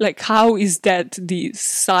 How is that the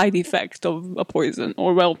side effect of a poison?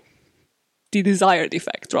 Or, the desired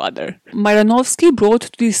effect, rather. Myranovsky brought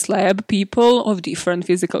to this lab people of different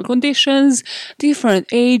physical conditions, different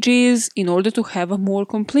ages, in order to have a more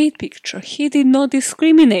complete picture. He did not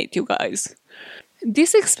discriminate, you guys.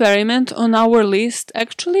 This experiment on our list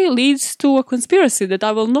actually leads to a conspiracy that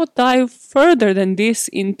I will not dive further than this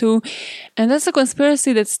into, and that's a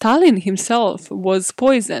conspiracy that Stalin himself was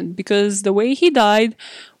poisoned, because the way he died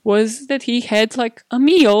was that he had a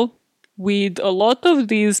meal with a lot of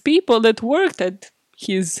these people that worked at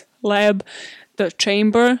his lab, the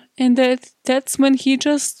chamber, and that's when he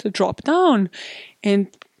just dropped down.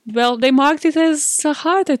 And they marked it as a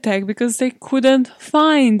heart attack because they couldn't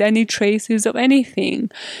find any traces of anything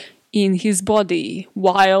in his body,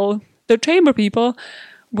 while the chamber people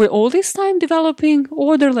were all this time developing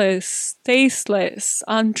odorless, tasteless,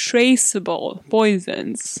 untraceable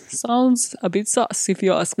poisons. Sounds a bit sus, if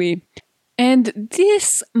you ask me. And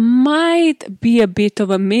this might be a bit of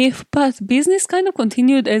a myth, but business kind of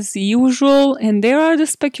continued as usual, and there are the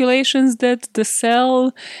speculations that the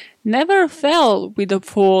cell never fell with the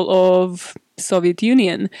fall of Soviet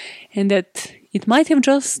Union, and that it might have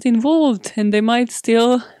just evolved, and they might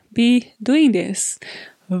still be doing this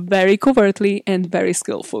very covertly and very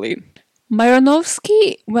skillfully.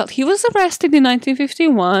 Myranovsky, he was arrested in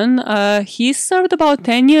 1951. He served about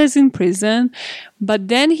 10 years in prison, but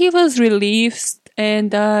then he was released,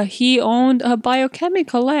 and he owned a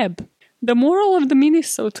biochemical lab. The moral of the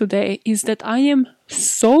Minisode today is that I am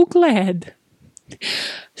so glad,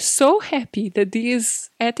 so happy that these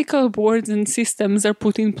ethical boards and systems are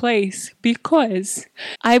put in place, because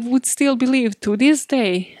I would still believe to this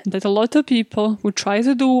day that a lot of people would try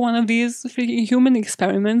to do one of these freaking human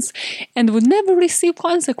experiments and would never receive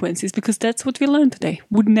consequences, because that's what we learned today.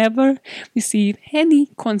 Would never receive any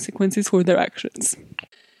consequences for their actions.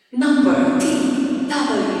 Number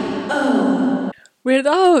TWO. We're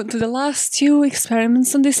down to the last two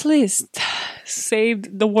experiments on this list.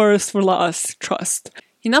 Saved the worst for last, trust.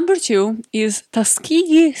 In number 2 is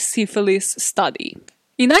Tuskegee syphilis study.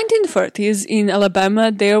 In 1930s in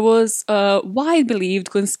Alabama, there was a wide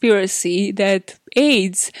believed conspiracy that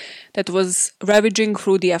AIDS that was ravaging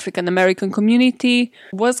through the African American community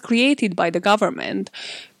was created by the government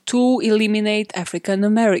to eliminate African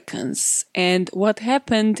Americans. And what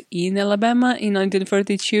happened in Alabama in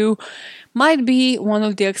 1932 might be one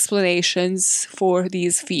of the explanations for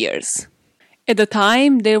these fears. At the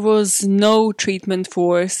time, there was no treatment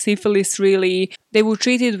for syphilis, really. They would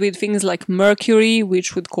treat it with things like mercury,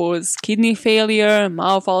 which would cause kidney failure,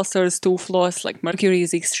 mouth ulcers, tooth loss. Mercury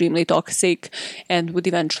is extremely toxic and would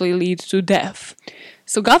eventually lead to death.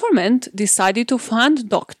 So government decided to fund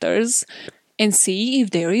doctors and see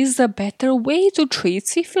if there is a better way to treat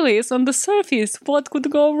syphilis on the surface. What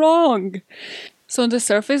could go wrong? So on the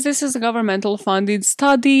surface, this is a governmental funded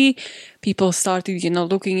study. People started,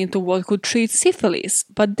 looking into what could treat syphilis.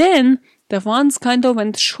 But then the funds kind of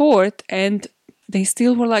went short, and they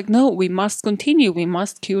still were like, no, we must continue. We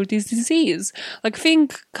must cure this disease.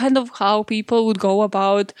 Think kind of how people would go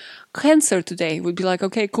about cancer today. Would be like,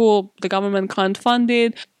 okay, cool, the government can't fund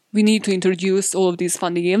it. We need to introduce all of these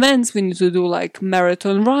funding events. We need to do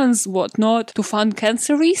marathon runs, whatnot, to fund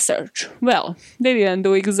cancer research. Well, they didn't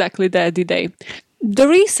do exactly that, did they? The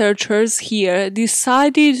researchers here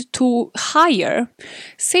decided to hire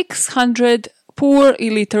 600 poor,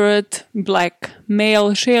 illiterate, black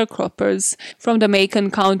male sharecroppers from the Macon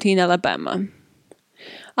County in Alabama.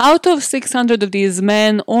 Out of 600 of these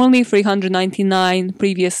men, only 399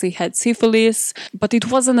 previously had syphilis, but it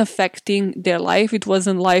wasn't affecting their life, it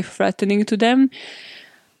wasn't life-threatening to them.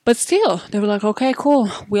 But still, they were like, okay, cool,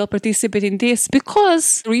 we'll participate in this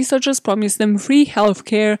because researchers promised them free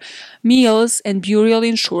healthcare, meals, and burial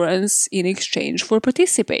insurance in exchange for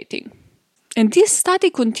participating. And this study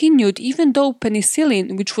continued even though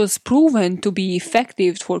penicillin, which was proven to be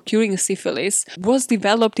effective for curing syphilis, was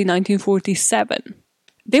developed in 1947.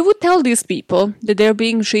 They would tell these people that they're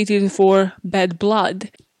being treated for bad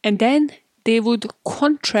blood, and then they would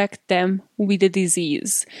contract them with the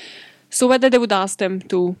disease. So whether they would ask them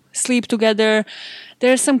to sleep together,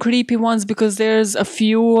 there's some creepy ones because there's a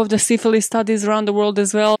few of the syphilis studies around the world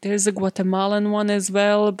as well. There's a Guatemalan one as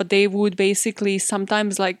well, but they would basically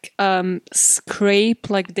sometimes scrape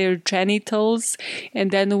their genitals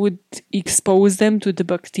and then would expose them to the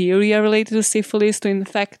bacteria related to syphilis to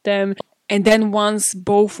infect them. And then once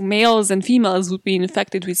both males and females would be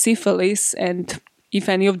infected with syphilis, and if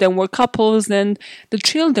any of them were couples, then the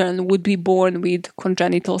children would be born with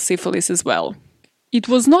congenital syphilis as well. It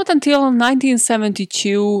was not until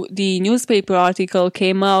 1972 the newspaper article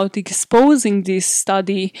came out exposing this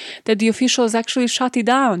study that the officials actually shut it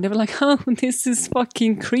down. They were like, oh, this is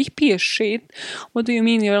fucking creepy as shit. What do you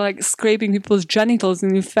mean you're scraping people's genitals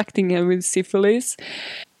and infecting them with syphilis?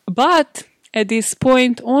 But at this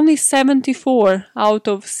point, only 74 out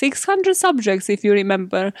of 600 subjects, if you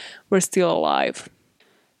remember, were still alive.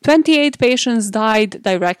 28 patients died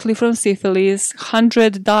directly from syphilis,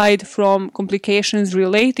 100 died from complications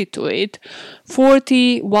related to it,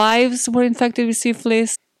 40 wives were infected with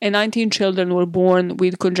syphilis, and 19 children were born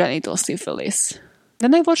with congenital syphilis.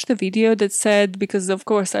 Then I watched a video that said, because of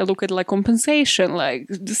course I look at compensation,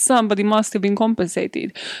 somebody must have been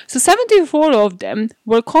compensated. So 74 of them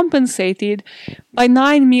were compensated by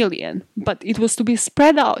 9 million, but it was to be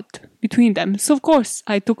spread out between them. So of course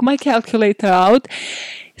I took my calculator out.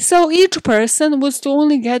 So each person was to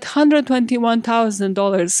only get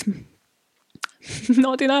 $121,000.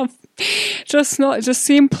 Not enough. Just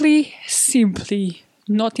simply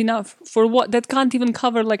not enough for what that can't even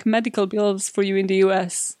cover medical bills for you in the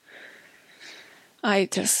US.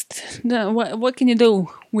 What can you do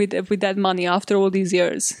with that money after all these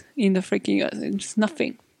years in the freaking US? It's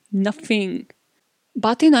nothing.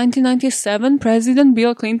 But in 1997, President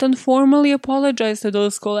Bill Clinton formally apologized to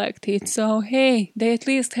those collected. So hey, they at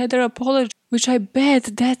least had their apology, which I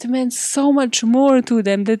bet that meant so much more to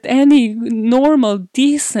them than any normal,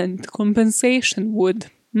 decent compensation would.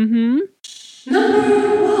 Number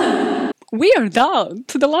 1. We are down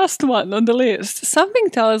to the last one on the list. Something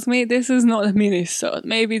tells me this is not a Minisode.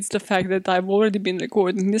 Maybe it's the fact that I've already been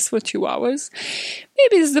recording this for 2 hours.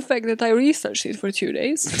 Maybe it's the fact that I researched it for 2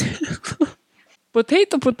 days.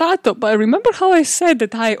 Potato, but remember how I said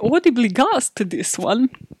that I audibly gasped this one?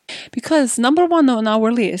 Because number 1 on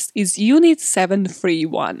our list is Unit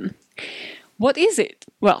 731. What is it?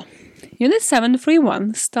 Well, Unit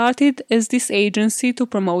 731 started as this agency to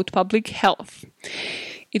promote public health.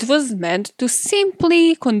 It was meant to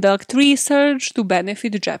simply conduct research to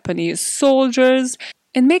benefit Japanese soldiers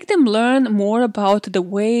and make them learn more about the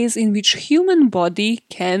ways in which human body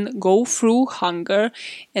can go through hunger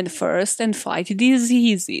and thirst and fight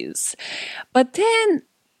diseases. But then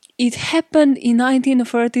it happened in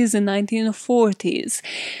 1930s and 1940s,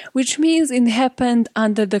 which means it happened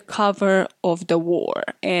under the cover of the war.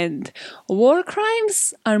 And war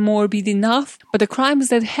crimes are morbid enough, but the crimes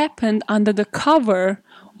that happened under the cover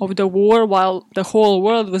of the war while the whole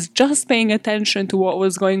world was just paying attention to what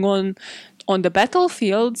was going on the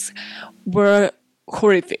battlefields were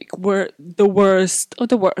horrific, were the worst of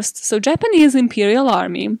the worst. So Japanese Imperial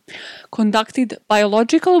Army conducted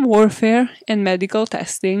biological warfare and medical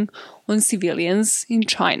testing on civilians in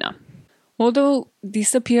China. Although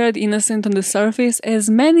this appeared innocent on the surface, as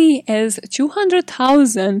many as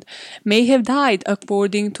 200,000 may have died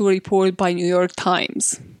according to a report by New York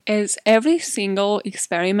Times. As every single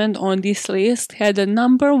experiment on this list had a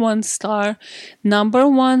number 1 star, number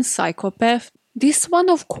 1 psychopath, this one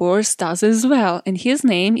of course does as well, and his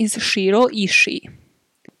name is Shiro Ishii.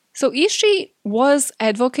 So Ishii was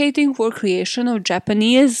advocating for creation of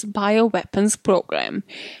Japanese bioweapons program.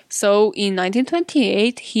 So in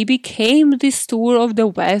 1928, he became the steward of the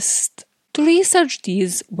West to research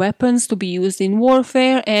these weapons to be used in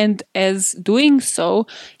warfare, and as doing so,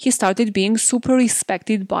 he started being super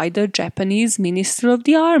respected by the Japanese Minister of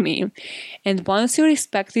the Army. And once you're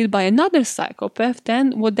respected by another psychopath,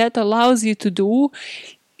 then what that allows you to do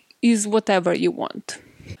is whatever you want.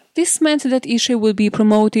 This meant that Ishii would be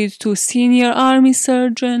promoted to senior army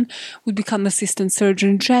surgeon, would become assistant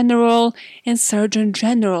surgeon general, and surgeon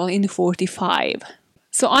general in 45.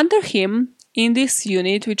 So under him, in this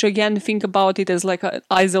unit, which again, think about it as like an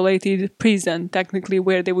isolated prison, technically,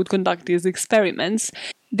 where they would conduct these experiments,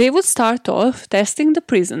 they would start off testing the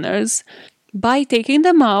prisoners by taking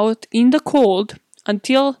them out in the cold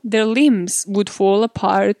until their limbs would fall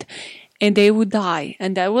apart and they would die.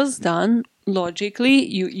 And that was done logically.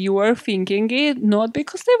 You were thinking it not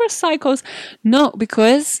because they were psychos, no,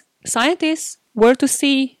 because scientists were to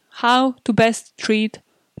see how to best treat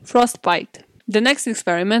frostbite. The next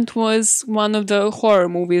experiment was one of the horror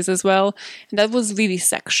movies as well, and that was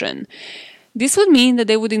vivisection. This would mean that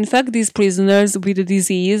they would infect these prisoners with a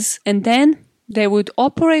disease, and then they would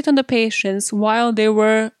operate on the patients while they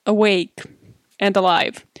were awake and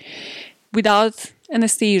alive, without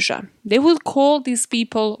anesthesia. They would call these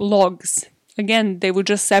people logs. Again, they would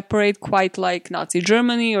just separate, quite like Nazi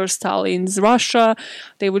Germany or Stalin's Russia.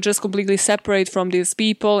 They would just completely separate from these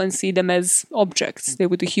people and see them as objects. They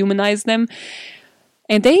would dehumanize them.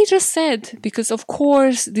 And they just said, because of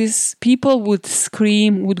course these people would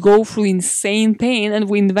scream, would go through insane pain, and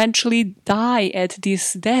would eventually die at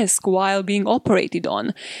this desk while being operated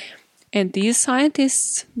on. And these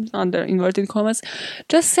scientists, under inverted commas,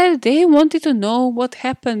 just said they wanted to know what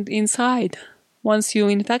happened inside once you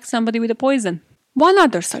infect somebody with a poison. One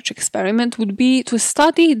other such experiment would be to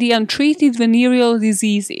study the untreated venereal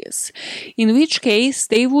diseases, in which case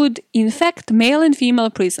they would infect male and female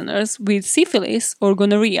prisoners with syphilis or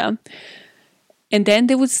gonorrhea, and then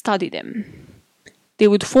they would study them. They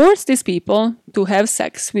would force these people to have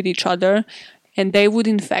sex with each other, and they would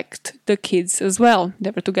infect the kids as well. They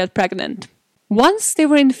were to get pregnant. Once they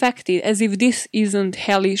were infected, as if this isn't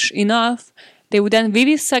hellish enough, they would then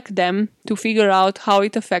vivisect them to figure out how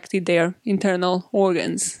it affected their internal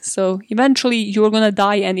organs. So eventually you're gonna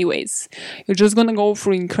die anyways. You're just gonna go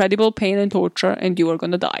through incredible pain and torture and you are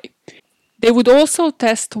gonna die. They would also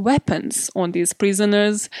test weapons on these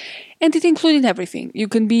prisoners, and it included everything. You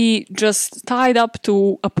can be just tied up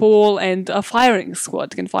to a pole and a firing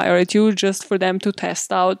squad can fire at you just for them to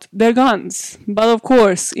test out their guns. But of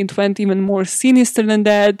course, it went even more sinister than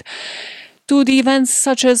that, to the events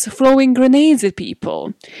such as throwing grenades at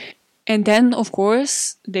people. And then, of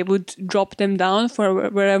course, they would drop them down for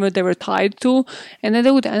wherever they were tied to, and then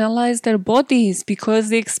they would analyze their bodies, because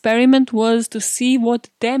the experiment was to see what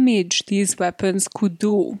damage these weapons could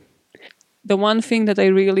do. The one thing that I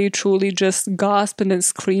really, truly just gasped and then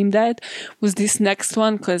screamed at was this next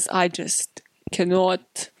one, because I just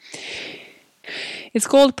cannot. It's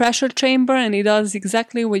called pressure chamber, and it does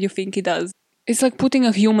exactly what you think it does. It's like putting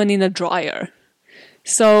a human in a dryer.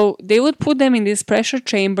 So they would put them in these pressure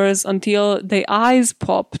chambers until their eyes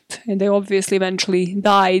popped and they obviously eventually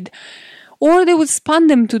died. Or they would stun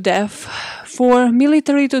them to death for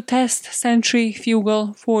military to test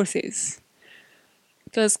centrifugal forces.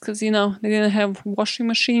 Because, you know, they didn't have washing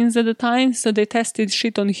machines at the time, so they tested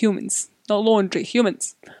shit on humans. No laundry,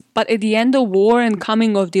 humans. But at the end of war and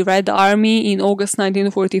coming of the Red Army in August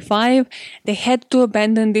 1945, they had to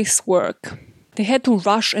abandon this work. They had to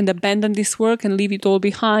rush and abandon this work and leave it all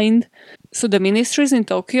behind. So the ministries in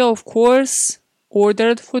Tokyo, of course,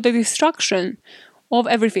 ordered for the destruction of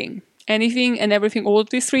everything. Anything and everything, all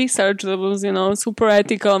this research that was, you know, super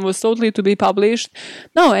ethical and was totally to be published.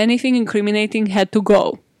 No, anything incriminating had to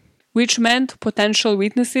go. Which meant potential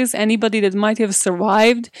witnesses, anybody that might have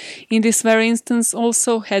survived in this very instance,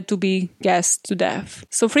 also had to be gassed to death.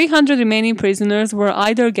 So 300 remaining prisoners were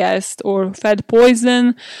either gassed or fed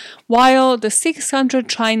poison, while the 600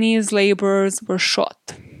 Chinese laborers were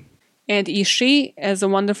shot. And Ishii, as a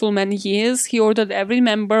wonderful man he is, he ordered every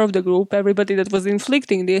member of the group, everybody that was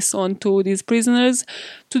inflicting this onto these prisoners,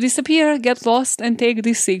 to disappear, get lost, and take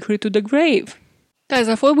this secret to the grave. Guys,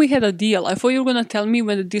 I thought we had a deal. I thought you were gonna tell me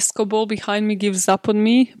when the disco ball behind me gives up on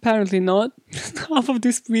me. Apparently not. Half of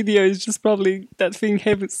this video is just probably that thing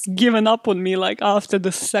has given up on me, like after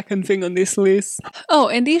the second thing on this list. Oh,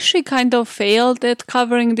 and Ishii kind of failed at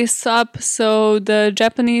covering this up, so the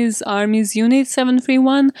Japanese Army's Unit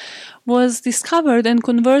 731 was discovered and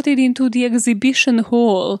converted into the exhibition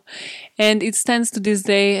hall, and it stands to this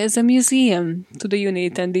day as a museum to the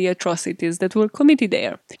unit and the atrocities that were committed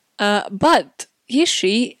there. But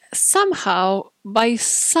Ishii, somehow, by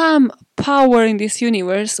some power in this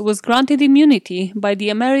universe, was granted immunity by the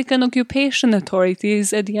American occupation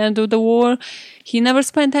authorities at the end of the war. He never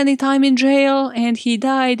spent any time in jail, and he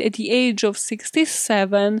died at the age of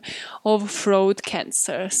 67 of throat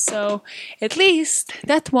cancer. So, at least,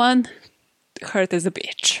 that one hurt as a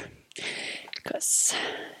bitch. Because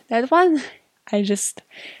that one, I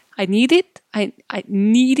I need it. I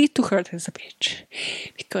need it to hurt as a bitch.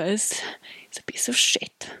 Because it's a piece of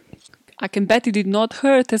shit. I can bet it did not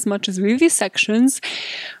hurt as much as vivisections,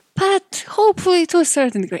 but hopefully to a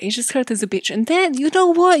certain degree, it just hurt as a bitch. And then, you know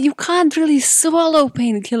what? You can't really swallow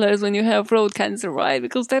painkillers when you have throat cancer, right?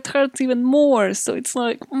 Because that hurts even more. So it's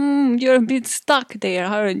like, you're a bit stuck there,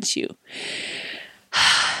 aren't you?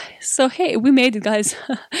 So hey, we made it, guys.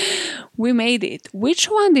 We made it. Which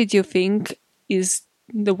one did you think is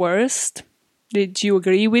the worst? Did you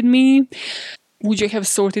agree with me? Would you have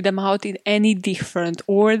sorted them out in any different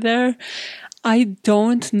order? I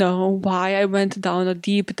don't know why I went down a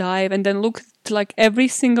deep dive and then looked at like every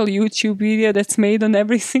single YouTube video that's made on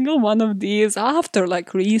every single one of these after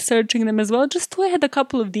like researching them as well, just to add a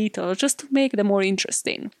couple of details, just to make them more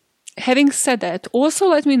interesting. Having said that, also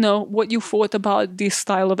let me know what you thought about this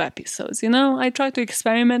style of episodes. You know, I try to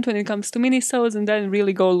experiment when it comes to minisodes and then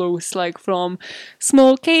really go loose, like from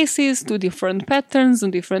small cases to different patterns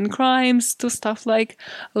and different crimes to stuff like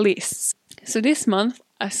lists. So this month,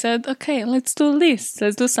 I said, okay, let's do lists.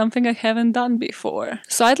 Let's do something I haven't done before.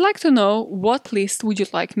 So I'd like to know, what list would you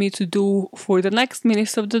like me to do for the next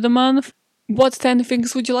Minisode of the month? What 10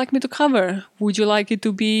 things would you like me to cover? Would you like it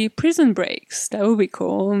to be prison breaks? That would be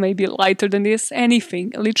cool. Maybe lighter than this.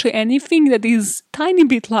 Anything. Literally anything that is tiny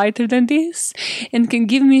bit lighter than this and can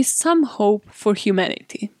give me some hope for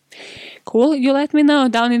humanity. Cool? You let me know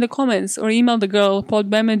down in the comments or email the girl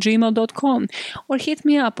podbam@gmail.com or hit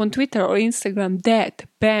me up on Twitter or Instagram that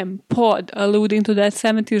BAMPod, alluding to that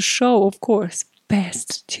 70s show, of course.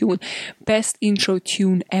 Best tune. Best intro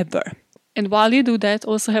tune ever. And while you do that,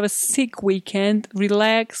 also have a sick weekend,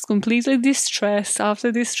 relax, completely distress after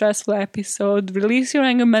this stressful episode, release your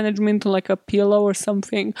anger management on like a pillow or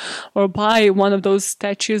something, or buy one of those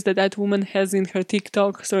statues that woman has in her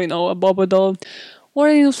TikTok, so you know, a Bobo doll, or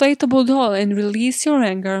an inflatable doll, and release your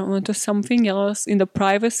anger onto something else in the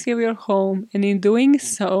privacy of your home, and in doing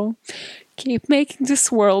so, keep making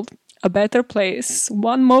this world a better place,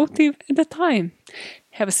 one motive at a time.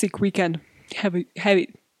 Have a sick weekend. Have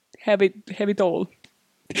it all.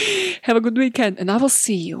 Have a good weekend, and I will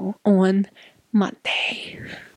see you on Monday.